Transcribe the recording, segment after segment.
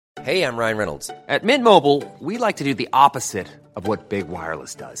Hey, I'm Ryan Reynolds. At Mint Mobile, we like to do the opposite of what Big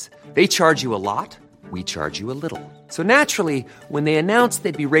Wireless does. They charge you a lot, we charge you a little. So naturally, when they announced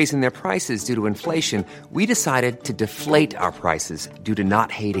they'd be raising their prices due to inflation, we decided to deflate our prices due to not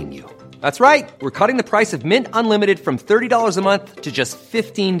hating you. That's right. We're cutting the price of Mint Unlimited from $30 a month to just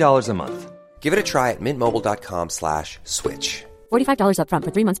 $15 a month. Give it a try at mintmobile.com/switch. $45 up front for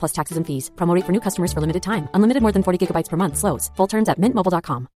 3 months plus taxes and fees. Promo rate for new customers for limited time. Unlimited more than 40 gigabytes per month. Slows full terms at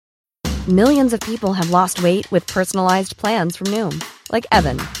mintmobile.com. Millions of people have lost weight with personalized plans from Noom. Like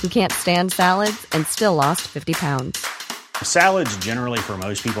Evan, who can't stand salads and still lost 50 pounds. Salads generally for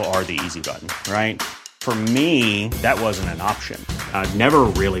most people are the easy button, right? For me, that wasn't an option. I never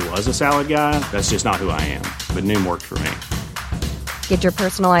really was a salad guy. That's just not who I am. But Noom worked for me. Get your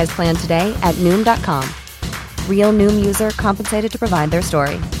personalized plan today at Noom.com. Real Noom user compensated to provide their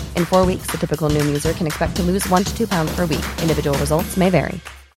story. In 4 weeks, the typical Noom user can expect to lose 1 to 2 pounds per week. Individual results may vary.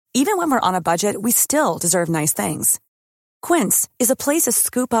 Even when we're on a budget, we still deserve nice things. Quince is a place to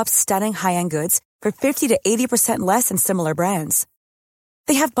scoop up stunning high-end goods for 50 to 80% less than similar brands.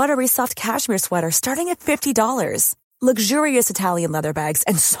 They have buttery soft cashmere sweaters starting at $50, luxurious Italian leather bags,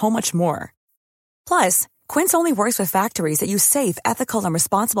 and so much more. Plus, Quince only works with factories that use safe, ethical, and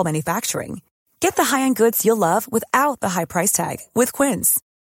responsible manufacturing. Get the high-end goods you'll love without the high price tag with Quince.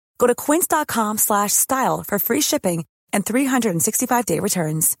 Go to quince.com/style for free shipping and 365-day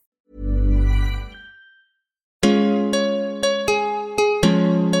returns.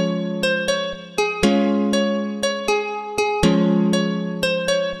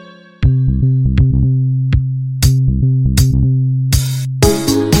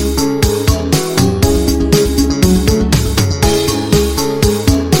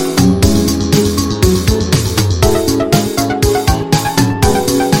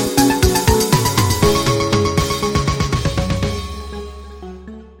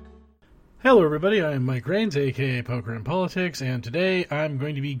 Hello everybody, I'm Mike Raines, aka Poker and Politics, and today I'm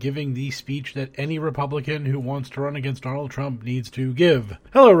going to be giving the speech that any Republican who wants to run against Donald Trump needs to give.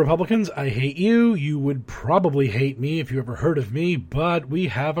 Hello Republicans, I hate you. You would probably hate me if you ever heard of me, but we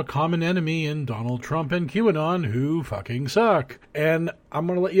have a common enemy in Donald Trump and QAnon who fucking suck. And I'm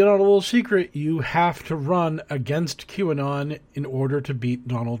going to let you know a little secret. You have to run against QAnon in order to beat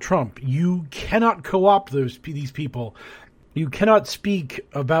Donald Trump. You cannot co-opt these people. You cannot speak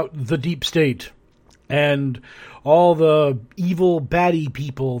about the deep state and all the evil baddie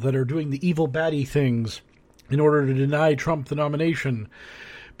people that are doing the evil baddie things in order to deny Trump the nomination,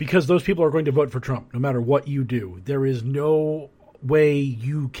 because those people are going to vote for Trump no matter what you do. There is no way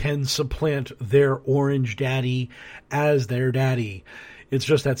you can supplant their orange daddy as their daddy. It's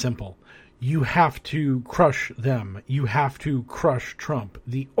just that simple. You have to crush them. You have to crush Trump.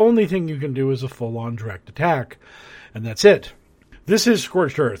 The only thing you can do is a full-on direct attack. And that's it. This is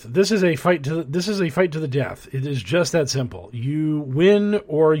scorched earth. This is a fight to the death. It is just that simple. You win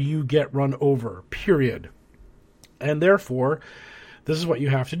or you get run over. Period. And therefore, this is what you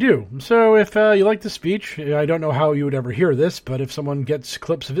have to do. So if you like the speech, I don't know how you would ever hear this, but if someone gets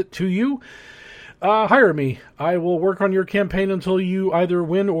clips of it to you, hire me. I will work on your campaign until you either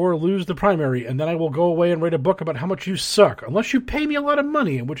win or lose the primary, and then I will go away and write a book about how much you suck, unless you pay me a lot of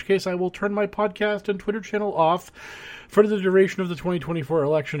money, in which case I will turn my podcast and Twitter channel off for the duration of the 2024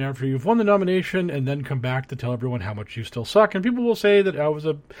 election after you've won the nomination, and then come back to tell everyone how much you still suck. And people will say that I was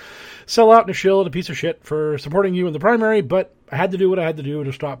a sellout and a shill and a piece of shit for supporting you in the primary, but I had to do what I had to do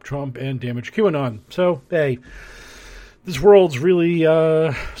to stop Trump and damage QAnon. So, hey, this world's really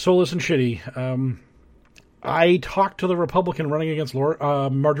soulless and shitty. I talked to the Republican running against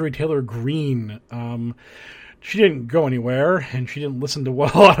Marjorie Taylor Greene. She didn't go anywhere, and she didn't listen to a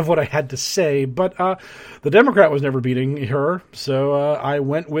lot of what I had to say, but the Democrat was never beating her, so I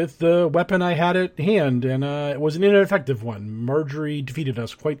went with the weapon I had at hand, and it was an ineffective one. Marjorie defeated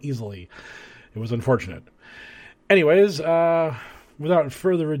us quite easily. It was unfortunate. Anyways, without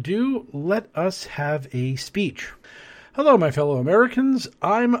further ado, let us have a speech. Hello, my fellow Americans.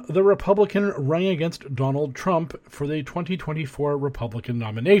 I'm the Republican running against Donald Trump for the 2024 Republican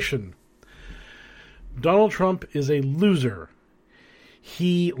nomination. Donald Trump is a loser.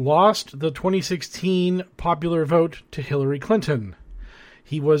 He lost the 2016 popular vote to Hillary Clinton.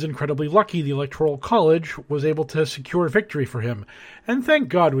 He was incredibly lucky the Electoral College was able to secure victory for him. And thank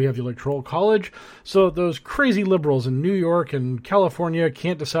God we have the Electoral College, so that those crazy liberals in New York and California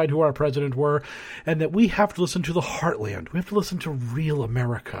can't decide who our president were, and that we have to listen to the heartland. We have to listen to real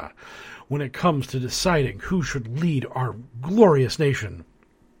America when it comes to deciding who should lead our glorious nation.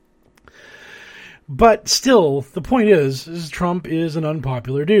 But still, the point is Trump is an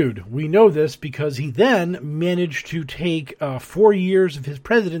unpopular dude. We know this because he then managed to take 4 years of his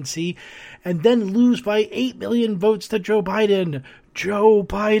presidency and then lose by 8 million votes to Joe Biden. Joe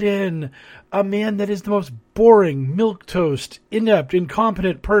Biden, a man that is the most boring, milquetoast, inept,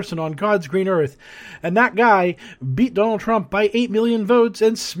 incompetent person on God's green earth. And that guy beat Donald Trump by 8 million votes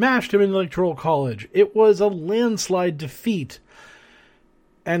and smashed him in the Electoral College. It was a landslide defeat.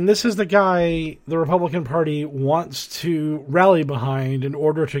 And this is the guy the Republican Party wants to rally behind in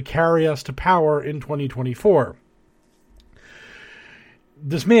order to carry us to power in 2024.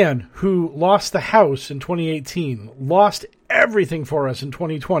 This man who lost the House in 2018, lost everything for us in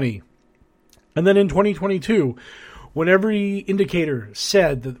 2020, and then in 2022, when every indicator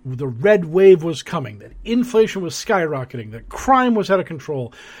said that the red wave was coming, that inflation was skyrocketing, that crime was out of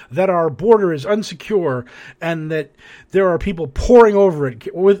control, that our border is unsecure, and that there are people pouring over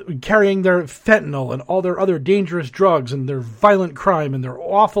it, carrying their fentanyl and all their other dangerous drugs and their violent crime and their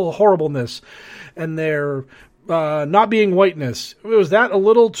awful horribleness and their not being whiteness. Was that a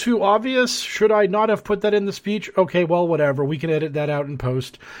little too obvious? Should I not have put that in the speech? Okay, well, whatever. We can edit that out in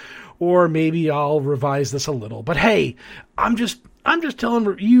post. Or maybe I'll revise this a little. But hey, I'm just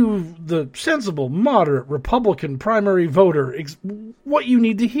telling you, the sensible, moderate Republican primary voter, what you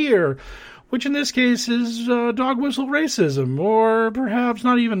need to hear, which in this case is dog whistle racism, or perhaps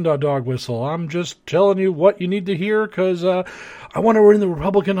not even a dog whistle. I'm just telling you what you need to hear because I want to win the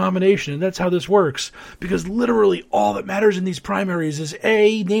Republican nomination, and that's how this works. Because literally all that matters in these primaries is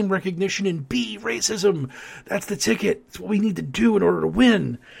A, name recognition, and B, racism. That's the ticket. It's what we need to do in order to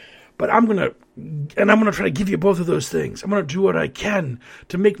win. But I'm going to try to give you both of those things. I'm going to do what I can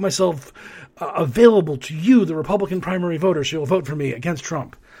to make myself available to you, the Republican primary voter, so you'll vote for me against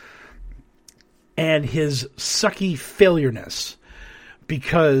Trump. And his sucky failureness.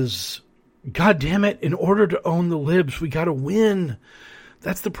 Because, God damn it, in order to own the libs, we got to win.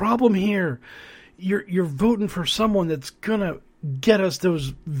 That's the problem here. You're voting for someone that's going to get us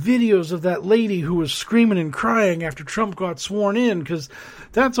those videos of that lady who was screaming and crying after Trump got sworn in, because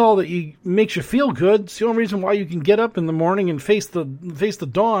that's all that makes you feel good. It's the only reason why you can get up in the morning and face the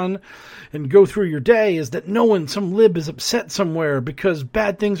dawn and go through your day, is that knowing some lib is upset somewhere because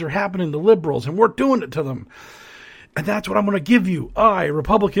bad things are happening to liberals and we're doing it to them. And that's what I'm going to give you. I,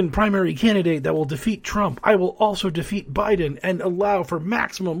 Republican primary candidate that will defeat Trump, I will also defeat Biden and allow for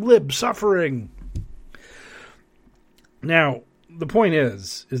maximum lib suffering. Now, the point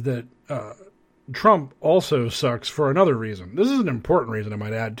is that Trump also sucks for another reason. This is an important reason, I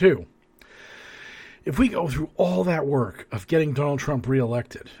might add, too. If we go through all that work of getting Donald Trump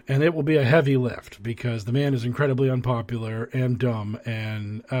reelected, and it will be a heavy lift because the man is incredibly unpopular and dumb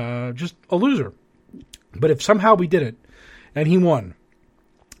and just a loser. But if somehow we did it and he won,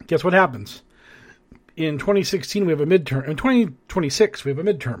 guess what happens? In 2016, we have a midterm. In 2026, we have a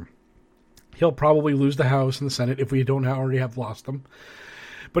midterm. He'll probably lose the House and the Senate if we don't already have lost them.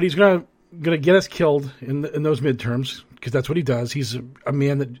 But he's going to get us killed in those midterms, because that's what he does. He's a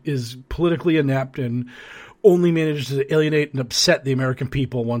man that is politically inept and only manages to alienate and upset the American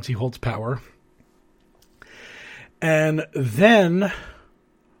people once he holds power. And then,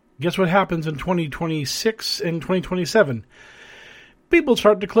 guess what happens in 2026 and 2027? People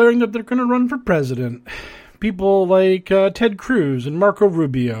start declaring that they're going to run for president. People like Ted Cruz and Marco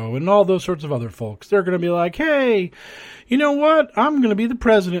Rubio and all those sorts of other folks. They're going to be like, hey, you know what? I'm going to be the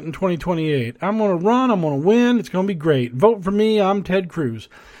president in 2028. I'm going to run. I'm going to win. It's going to be great. Vote for me. I'm Ted Cruz.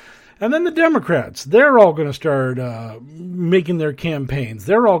 And then the Democrats, they're all going to start making their campaigns.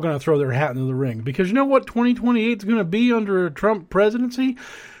 They're all going to throw their hat into the ring. Because you know what 2028 is going to be under a Trump presidency?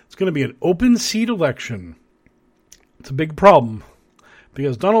 It's going to be an open seat election. It's a big problem.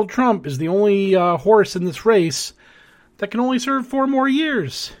 Because Donald Trump is the only horse in this race that can only serve 4 more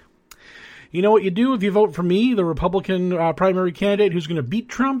years. You know what you do if you vote for me, the Republican primary candidate who's going to beat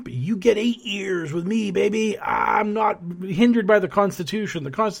Trump? You get 8 years with me, baby. I'm not hindered by the Constitution.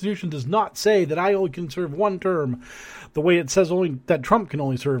 The Constitution does not say that I only can serve 1 term, the way it says only that Trump can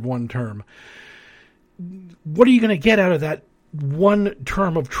only serve 1 term. What are you going to get out of that 1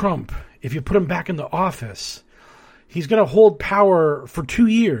 term of Trump if you put him back in the office? He's going to hold power for 2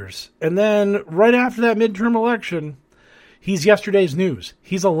 years. And then right after that midterm election, he's yesterday's news.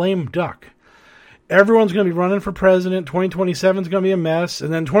 He's a lame duck. Everyone's going to be running for president. 2027 is going to be a mess.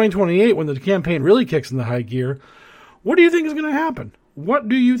 And then 2028, when the campaign really kicks into high gear, what do you think is going to happen? What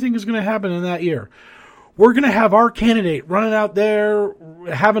do you think is going to happen in that year? We're going to have our candidate running out there,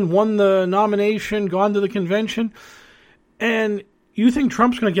 having won the nomination, gone to the convention, and You think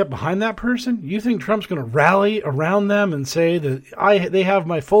Trump's going to get behind that person? You think Trump's going to rally around them and say that they have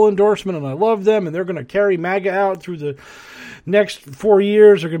my full endorsement and I love them and they're going to carry MAGA out through the next 4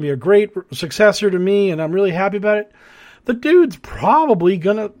 years? They're going to be a great successor to me and I'm really happy about it. The dude's probably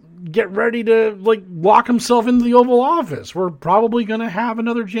going to get ready to lock himself into the Oval Office. We're probably going to have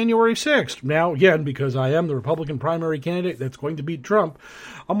another January 6th. Now, again, because I am the Republican primary candidate that's going to beat Trump,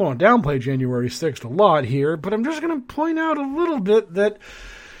 I'm going to downplay January 6th a lot here, but I'm just going to point out a little bit that,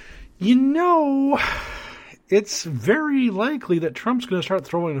 it's very likely that Trump's going to start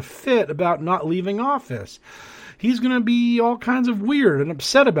throwing a fit about not leaving office. He's going to be all kinds of weird and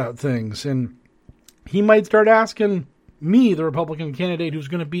upset about things, and he might start asking me, the Republican candidate who's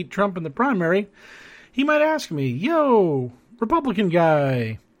going to beat Trump in the primary, he might ask me, yo, Republican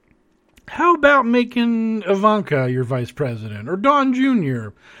guy, how about making Ivanka your vice president, or Don Jr.,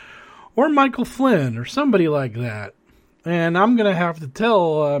 or Michael Flynn, or somebody like that? And I'm going to have to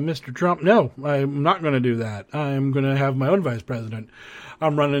tell Mr. Trump, no, I'm not going to do that. I'm going to have my own vice president.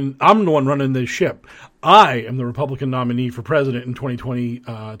 I'm the one running this ship. I am the Republican nominee for president in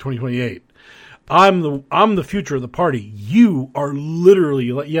 2028. I'm the future of the party. You are literally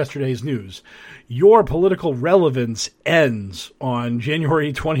yesterday's news. Your political relevance ends on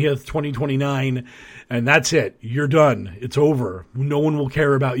January 20th, 2029, and that's it. You're done. It's over. No one will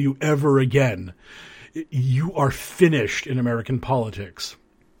care about you ever again. You are finished in American politics.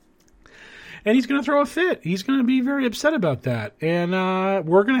 And he's going to throw a fit. He's going to be very upset about that. And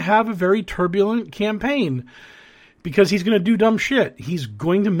we're going to have a very turbulent campaign. Because he's going to do dumb shit. He's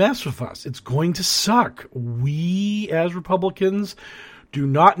going to mess with us. It's going to suck. We, as Republicans, do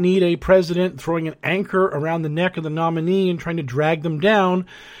not need a president throwing an anchor around the neck of the nominee and trying to drag them down,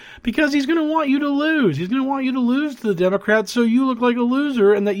 because he's going to want you to lose. He's going to want you to lose to the Democrats so you look like a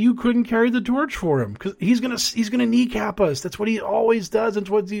loser and that you couldn't carry the torch for him. Because he's going to kneecap us. That's what he always does.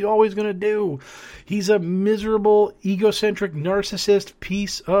 That's what he's always going to do. He's a miserable, egocentric, narcissist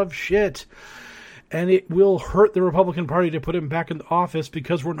piece of shit. And it will hurt the Republican Party to put him back in office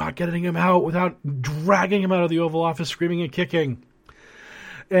because we're not getting him out without dragging him out of the Oval Office screaming and kicking.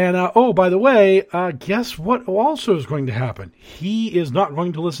 And, by the way, guess what also is going to happen? He is not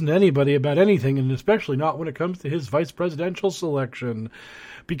going to listen to anybody about anything, and especially not when it comes to his vice presidential selection.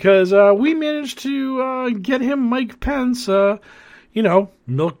 Because we managed to get him Mike Pence,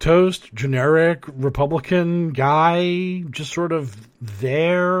 milquetoast, generic Republican guy, just sort of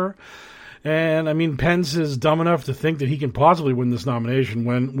there. And, Pence is dumb enough to think that he can possibly win this nomination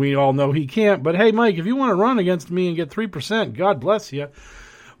when we all know he can't. But, hey, Mike, if you want to run against me and get 3%, God bless you.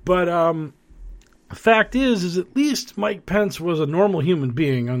 But the fact is at least Mike Pence was a normal human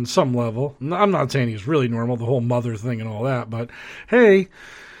being on some level. I'm not saying he's really normal, the whole mother thing and all that. But, hey,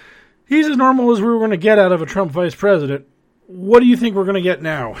 he's as normal as we were going to get out of a Trump vice president. What do you think we're going to get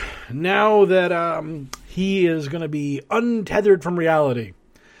now? Now that he is going to be untethered from reality.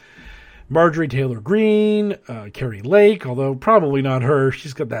 Marjorie Taylor Greene, Carrie Lake, although probably not her.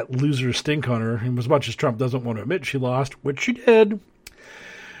 She's got that loser stink on her. And as much as Trump doesn't want to admit she lost, which she did.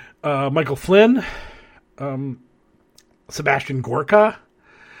 Michael Flynn, Sebastian Gorka.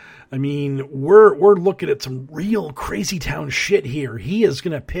 We're looking at some real crazy town shit here. He is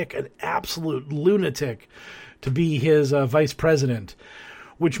going to pick an absolute lunatic to be his vice president.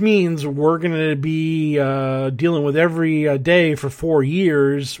 Which means we're going to be dealing with every day for 4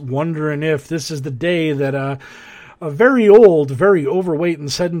 years, wondering if this is the day that a very old, very overweight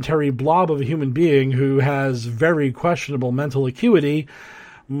and sedentary blob of a human being who has very questionable mental acuity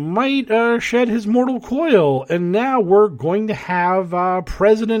might shed his mortal coil. And now we're going to have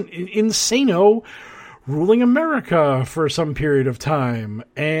President Insano ruling America for some period of time.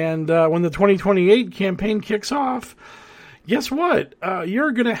 And when the 2028 campaign kicks off, guess what?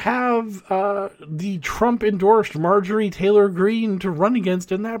 You're going to have the Trump-endorsed Marjorie Taylor Greene to run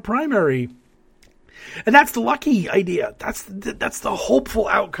against in that primary. And that's the lucky idea. That's the hopeful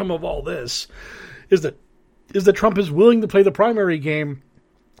outcome of all this, is that Trump is willing to play the primary game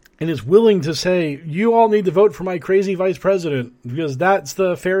and is willing to say, you all need to vote for my crazy vice president because that's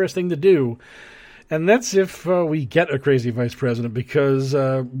the fairest thing to do. And that's if we get a crazy vice president, because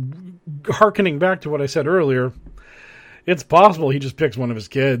hearkening back to what I said earlier, it's possible he just picks one of his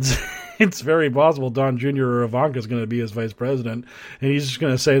kids. It's very possible Don Jr. or Ivanka is going to be his vice president, and he's just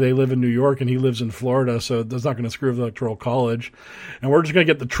going to say they live in New York and he lives in Florida, so that's not going to screw up the Electoral College. And we're just going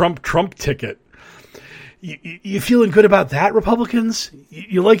to get the Trump ticket. You feeling good about that, Republicans?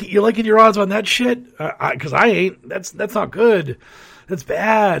 You liking your odds on that shit? Because I ain't. That's not good. That's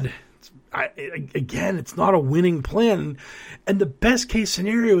bad. Again, it's not a winning plan. And the best case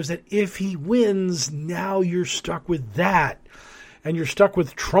scenario is that if he wins, now you're stuck with that. and you're stuck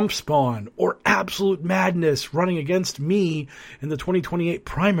with Trump spawn or absolute madness running against me in the 2028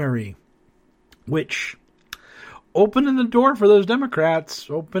 primary, which opening the door for those Democrats,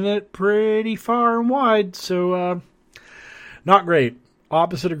 open it pretty far and wide. So, not great.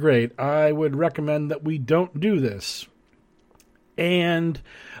 Opposite of great. I would recommend that we don't do this. And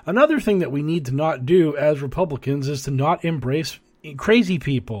another thing that we need to not do as Republicans is to not embrace crazy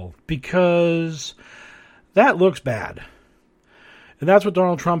people, because that looks bad. And that's what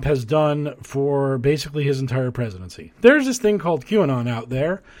Donald Trump has done for basically his entire presidency. There's this thing called QAnon out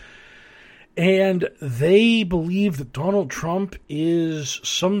there, and they believe that Donald Trump is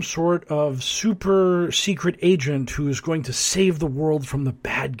some sort of super secret agent who is going to save the world from the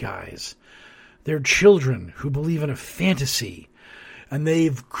bad guys. They're children who believe in a fantasy, and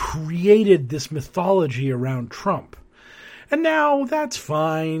they've created this mythology around Trump. And now that's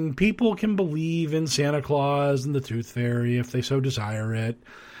fine. People can believe in Santa Claus and the Tooth Fairy if they so desire it.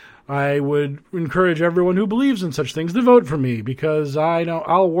 I would encourage everyone who believes in such things to vote for me, because I know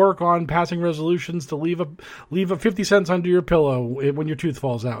I'll work on passing resolutions to leave a 50 cents under your pillow when your tooth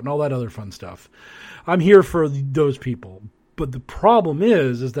falls out and all that other fun stuff. I'm here for those people. But the problem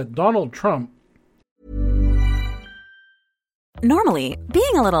is that Donald Trump... Normally,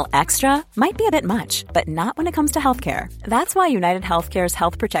 being a little extra might be a bit much, but not when it comes to healthcare. That's why United Healthcare's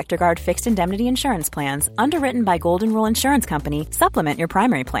Health Protector Guard fixed indemnity insurance plans, underwritten by Golden Rule Insurance Company, supplement your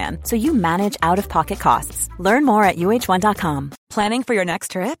primary plan so you manage out-of-pocket costs. Learn more at UH1.com. Planning for your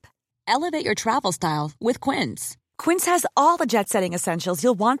next trip? Elevate your travel style with Quince. Quince has all the jet-setting essentials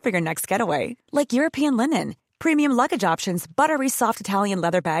you'll want for your next getaway, like European linen, premium luggage options, buttery soft Italian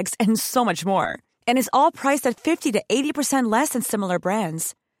leather bags, and so much more. And is all priced at 50 to 80% less than similar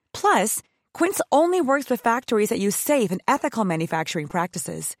brands. Plus, Quince only works with factories that use safe and ethical manufacturing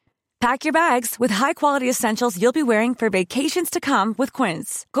practices. Pack your bags with high-quality essentials you'll be wearing for vacations to come with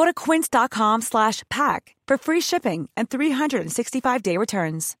Quince. Go to quince.com/pack for free shipping and 365-day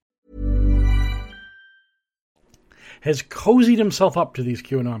returns. Has cozied himself up to these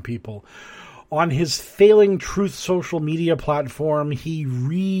QAnon people. On his failing Truth social media platform, he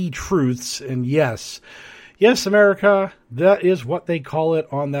re-truths, and yes, America, that is what they call it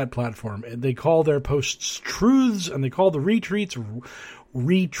on that platform. They call their posts truths, and they call the retweets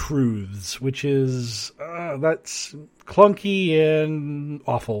retruths, which is, that's clunky and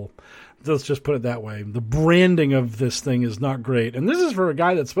awful. Let's just put it that way. The branding of this thing is not great, and this is for a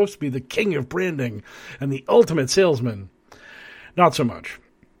guy that's supposed to be the king of branding and the ultimate salesman. Not so much.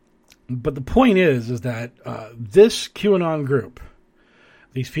 But the point is that this QAnon group,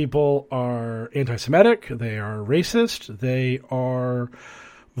 these people are anti-Semitic, they are racist, they are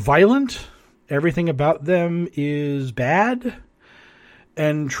violent, everything about them is bad,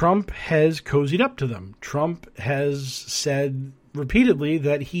 and Trump has cozied up to them. Trump has said repeatedly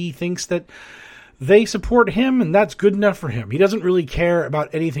that he thinks that they support him and that's good enough for him. He doesn't really care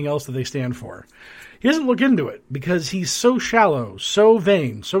about anything else that they stand for. He doesn't look into it because he's so shallow, so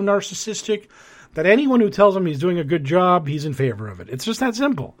vain, so narcissistic that anyone who tells him he's doing a good job, he's in favor of it. It's just that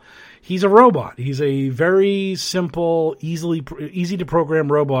simple. He's a robot. He's a very simple, easy to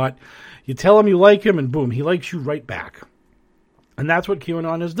program robot. You tell him you like him and boom, he likes you right back. And that's what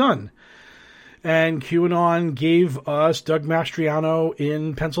QAnon has done. And QAnon gave us Doug Mastriano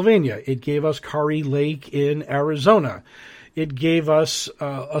in Pennsylvania. It gave us Kari Lake in Arizona. It gave us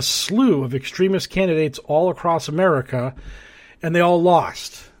a slew of extremist candidates all across America, and they all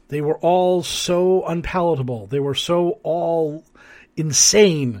lost. They were all so unpalatable. They were so all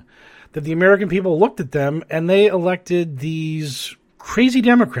insane that the American people looked at them and they elected these crazy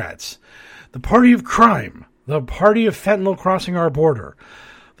Democrats, the party of crime, the party of fentanyl crossing our border,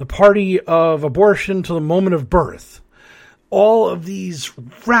 the party of abortion to the moment of birth, all of these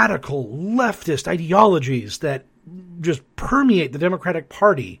radical leftist ideologies that just permeate the Democratic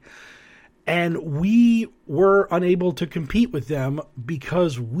Party. And we were unable to compete with them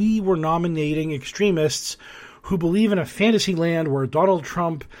because we were nominating extremists who believe in a fantasy land where Donald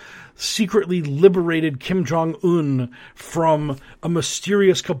Trump secretly liberated Kim Jong-un from a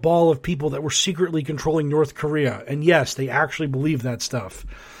mysterious cabal of people that were secretly controlling North Korea. And yes, they actually believe that stuff.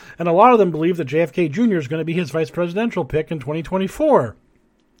 And a lot of them believe that JFK Jr. is going to be his vice presidential pick in 2024.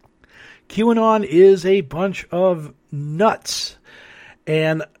 QAnon is a bunch of nuts.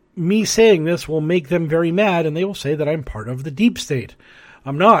 And me saying this will make them very mad, and they will say that I'm part of the deep state.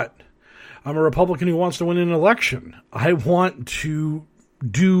 I'm not. I'm a Republican who wants to win an election. I want to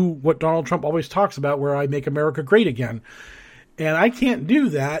do what Donald Trump always talks about, where I make America great again. And I can't do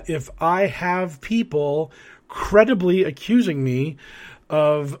that if I have people credibly accusing me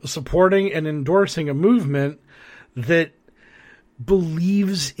of supporting and endorsing a movement that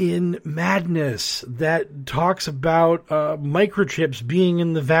believes in madness, that talks about microchips being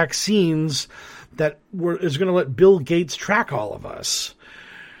in the vaccines that is going to let Bill Gates track all of us.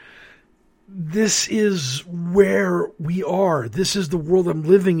 This is where we are. This is the world I'm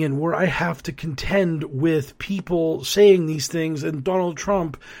living in, where I have to contend with people saying these things and Donald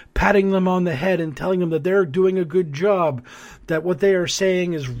Trump patting them on the head and telling them that they're doing a good job, that what they are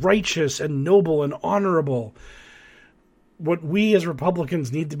saying is righteous and noble and honorable. What we as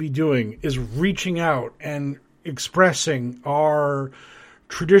Republicans need to be doing is reaching out and expressing our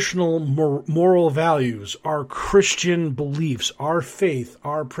traditional moral values, our Christian beliefs, our faith,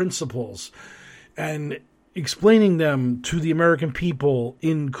 our principles, and explaining them to the American people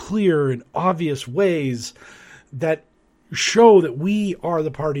in clear and obvious ways that show that we are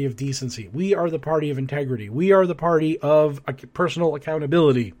the party of decency. We are the party of integrity. We are the party of personal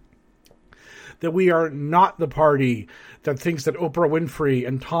accountability. That we are not the party that thinks that Oprah Winfrey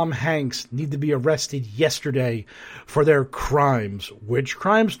and Tom Hanks need to be arrested yesterday for their crimes. Which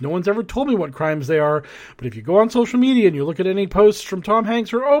crimes? No one's ever told me what crimes they are. But if you go on social media and you look at any posts from Tom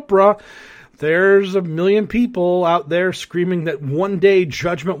Hanks or Oprah, there's a million people out there screaming that one day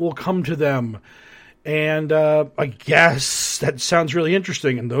judgment will come to them. And I guess that sounds really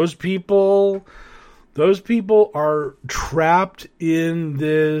interesting. And those people are trapped in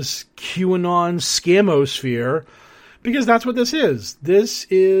this QAnon scamosphere, because that's what this is. This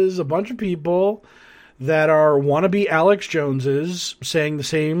is a bunch of people that are wannabe Alex Joneses saying the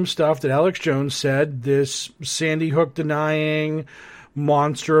same stuff that Alex Jones said, this Sandy Hook denying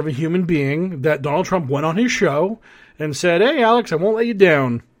monster of a human being that Donald Trump went on his show and said, "Hey, Alex, I won't let you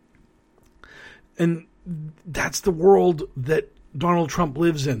down." And that's the world that Donald Trump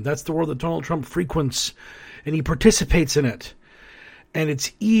lives in. That's the world that Donald Trump frequents, and he participates in it. And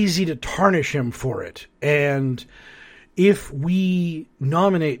it's easy to tarnish him for it. And if we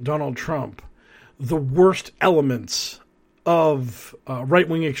nominate Donald Trump, the worst elements of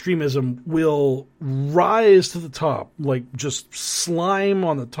right-wing extremism will rise to the top, like just slime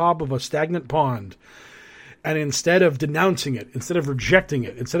on the top of a stagnant pond. And instead of denouncing it, instead of rejecting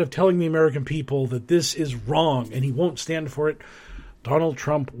it, instead of telling the American people that this is wrong and he won't stand for it, Donald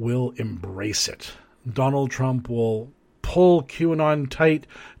Trump will embrace it. Donald Trump will pull QAnon tight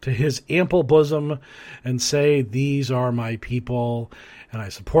to his ample bosom and say, "These are my people, and I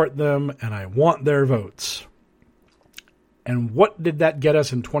support them, and I want their votes." And what did that get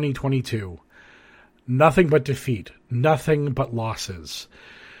us in 2022? Nothing but defeat. Nothing but losses.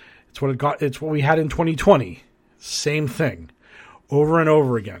 It's what we had in 2020. Same thing. Over and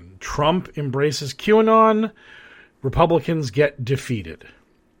over again. Trump embraces QAnon. Republicans get defeated.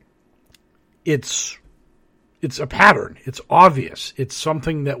 It's a pattern. It's obvious. It's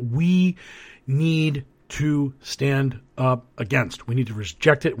something that we need to stand up against. We need to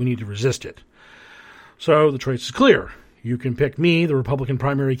reject it. We need to resist it. So the choice is clear. You can pick me, the Republican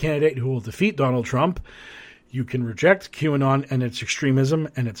primary candidate who will defeat Donald Trump. You can reject QAnon and its extremism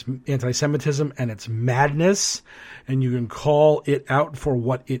and its anti-Semitism and its madness, and you can call it out for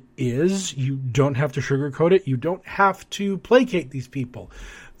what it is. You don't have to sugarcoat it. You don't have to placate these people.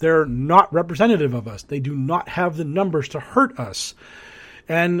 They're not representative of us. They do not have the numbers to hurt us.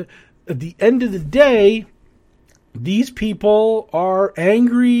 And at the end of the day, these people are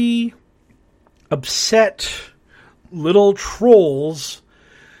angry, upset little trolls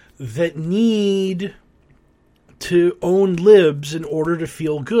that need to own libs in order to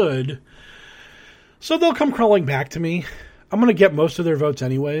feel good. So they'll come crawling back to me. I'm going to get most of their votes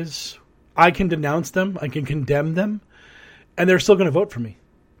anyways. I can denounce them. I can condemn them. And they're still going to vote for me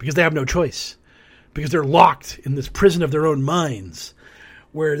because they have no choice. Because they're locked in this prison of their own minds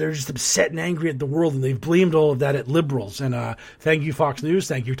where they're just upset and angry at the world, and they've blamed all of that at liberals. And thank you, Fox News.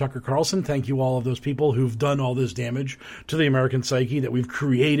 Thank you, Tucker Carlson. Thank you, all of those people who've done all this damage to the American psyche, that we've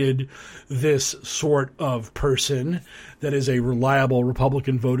created this sort of person that is a reliable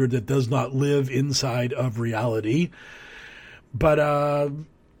Republican voter that does not live inside of reality. But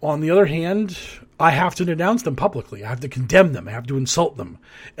on the other hand, I have to denounce them publicly. I have to condemn them. I have to insult them.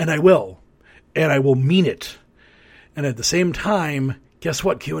 And I will. And I will mean it. And at the same time, guess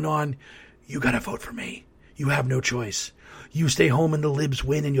what, QAnon? You got to vote for me. You have no choice. You stay home and the libs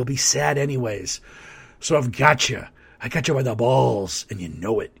win and you'll be sad anyways. So I've got you. I got you by the balls, and you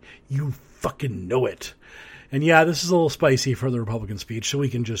know it. You fucking know it. And yeah, this is a little spicy for the Republican speech, so we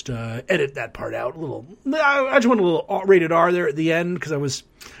can just edit that part out a little. I just want a little rated R there at the end because I was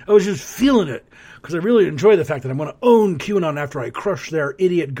just feeling it. Because I really enjoy the fact that I'm going to own QAnon after I crush their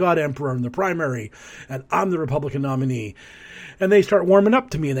idiot God Emperor in the primary, and I'm the Republican nominee. And they start warming up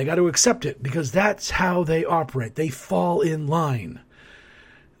to me, and they got to accept it because that's how they operate. They fall in line.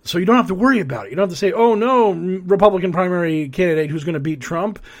 So you don't have to worry about it. You don't have to say, oh, no, Republican primary candidate who's going to beat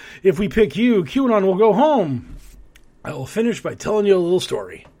Trump. If we pick you, QAnon will go home. I will finish by telling you a little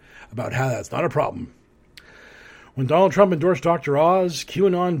story about how that's not a problem. When Donald Trump endorsed Dr. Oz,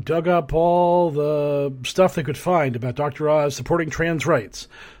 QAnon dug up all the stuff they could find about Dr. Oz supporting trans rights,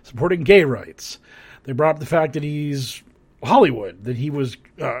 supporting gay rights. They brought up the fact that he's Hollywood, that he was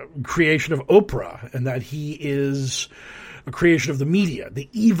a creation of Oprah, and that he is a creation of the media, the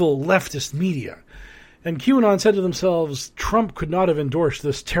evil leftist media. And QAnon said to themselves, Trump could not have endorsed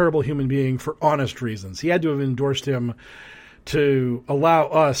this terrible human being for honest reasons. He had to have endorsed him to allow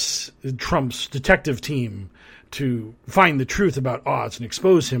us, Trump's detective team, to find the truth about Oz and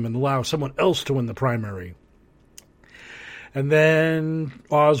expose him and allow someone else to win the primary. And then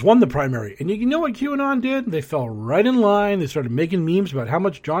Oz won the primary. And you know what QAnon did? They fell right in line. They started making memes about how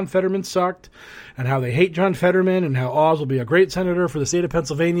much John Fetterman sucked and how they hate John Fetterman and how Oz will be a great senator for the state of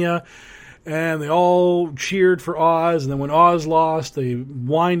Pennsylvania. And they all cheered for Oz. And then when Oz lost, they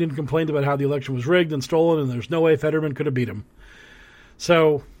whined and complained about how the election was rigged and stolen and there's no way Fetterman could have beat him.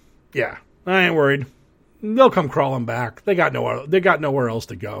 So, yeah, I ain't worried. They'll come crawling back. They got nowhere else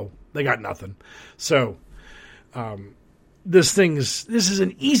to go. They got nothing. So, this is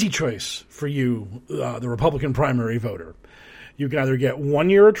an easy choice for you, the Republican primary voter. You can either get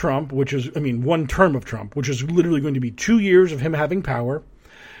 1 year of Trump, one term of Trump, which is literally going to be 2 years of him having power,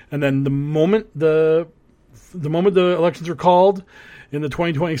 and then the moment the elections are called in the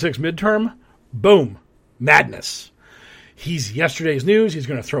 2026 midterm, boom, madness. He's yesterday's news. He's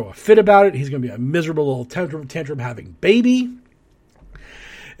going to throw a fit about it. He's going to be a miserable little tantrum having baby.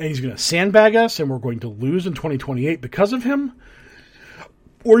 And he's going to sandbag us, and we're going to lose in 2028 because of him.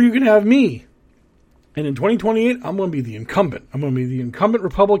 Or you can have me. And in 2028, I'm going to be the incumbent. I'm going to be the incumbent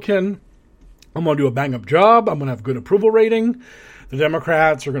Republican. I'm going to do a bang-up job. I'm going to have good approval rating. The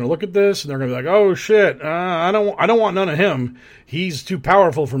Democrats are going to look at this, and they're going to be like, oh, shit, I don't want none of him. He's too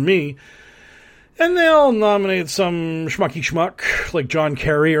powerful for me. And they'll nominate some schmucky schmuck like John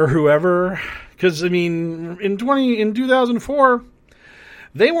Kerry or whoever. Because, in 2004,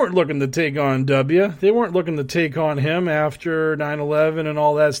 they weren't looking to take on W. They weren't looking to take on him after 9/11 and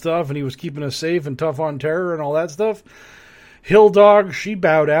all that stuff. And he was keeping us safe and tough on terror and all that stuff. Hill Dog, she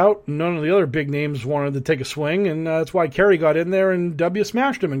bowed out. None of the other big names wanted to take a swing. And that's why Kerry got in there and W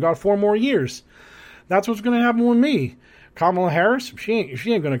smashed him and got 4 more years. That's what's going to happen with me. Kamala Harris, she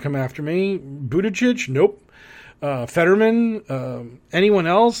ain't going to come after me. Buttigieg, nope. Fetterman, anyone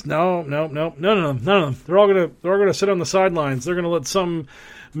else? No. None of them. They're all gonna sit on the sidelines. They're gonna let some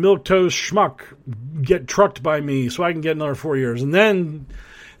milquetoast schmuck get trucked by me so I can get another 4 years, and then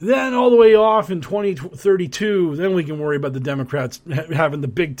all the way off in 2032, then we can worry about the Democrats having the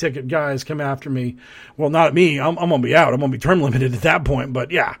big ticket guys come after me. Well, not me. I'm gonna be out. I'm gonna be term limited at that point.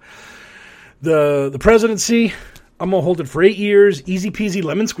 But yeah, the presidency, I'm going to hold it for 8 years, easy peasy,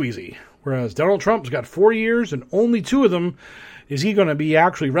 lemon squeezy. Whereas Donald Trump's got 4 years, and only 2 of them is he going to be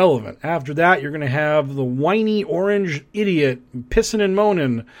actually relevant. After that, you're going to have the whiny orange idiot pissing and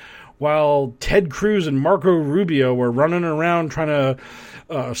moaning while Ted Cruz and Marco Rubio are running around trying to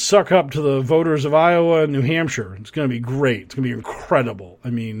suck up to the voters of Iowa and New Hampshire. It's going to be great. It's going to be incredible.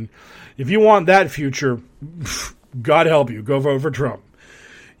 If you want that future, God help you, go vote for Trump.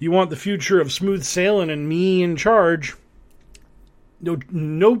 You want the future of smooth sailing and me in charge,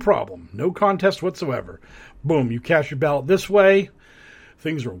 no problem. No contest whatsoever. Boom, you cast your ballot this way.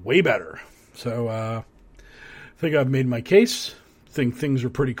 Things are way better. So I think I've made my case. I think things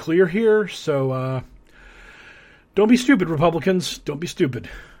are pretty clear here. So don't be stupid, Republicans. Don't be stupid.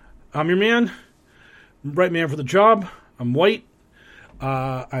 I'm your man. I'm the right man for the job. I'm white.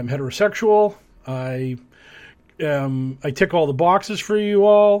 I'm heterosexual. I tick all the boxes for you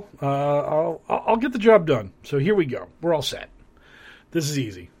all. I'll get the job done. So here we go. We're all set. This is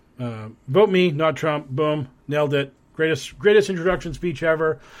easy. Vote me, not Trump. Boom. Nailed it. Greatest introduction speech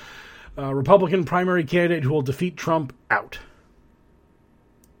ever. Republican primary candidate who will defeat Trump out.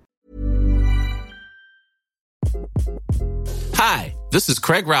 Hi, this is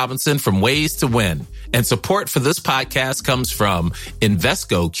Craig Robinson from Ways to Win. And support for this podcast comes from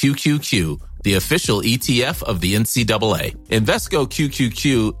Invesco QQQ, the official ETF of the NCAA. Invesco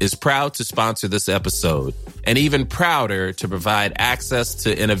QQQ is proud to sponsor this episode and even prouder to provide access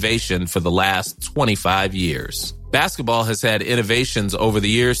to innovation for the last 25 years. Basketball has had innovations over the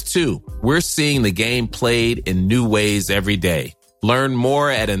years, too. We're seeing the game played in new ways every day. Learn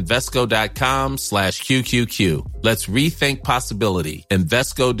more at Invesco.com/QQQ. Let's rethink possibility.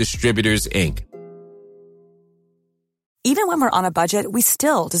 Invesco Distributors, Inc. Even when we're on a budget, we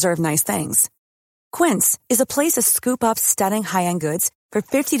still deserve nice things. Quince is a place to scoop up stunning high-end goods for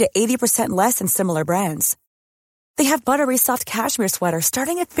 50 to 80% less than similar brands. They have buttery soft cashmere sweaters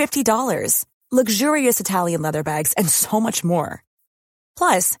starting at $50, luxurious Italian leather bags, and so much more.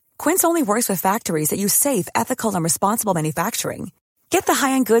 Plus, Quince only works with factories that use safe, ethical, and responsible manufacturing. Get the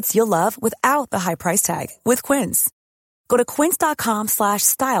high-end goods you'll love without the high price tag with Quince. Go to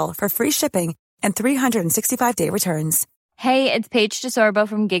quince.com/style for free shipping and 365-day returns. Hey, it's Paige DeSorbo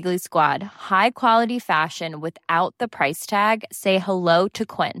from Giggly Squad. High quality fashion without the price tag. Say hello to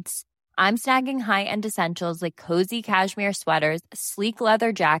Quince. I'm snagging high-end essentials like cozy cashmere sweaters, sleek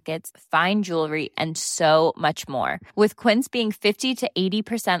leather jackets, fine jewelry, and so much more. With Quince being 50 to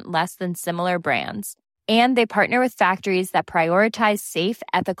 80% less than similar brands. And they partner with factories that prioritize safe,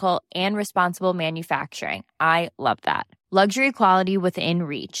 ethical, and responsible manufacturing. I love that. Luxury quality within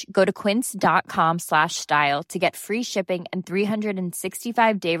reach. Go to quince.com/style to get free shipping and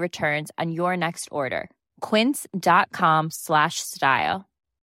 365-day returns on your next order. Quince.com/style.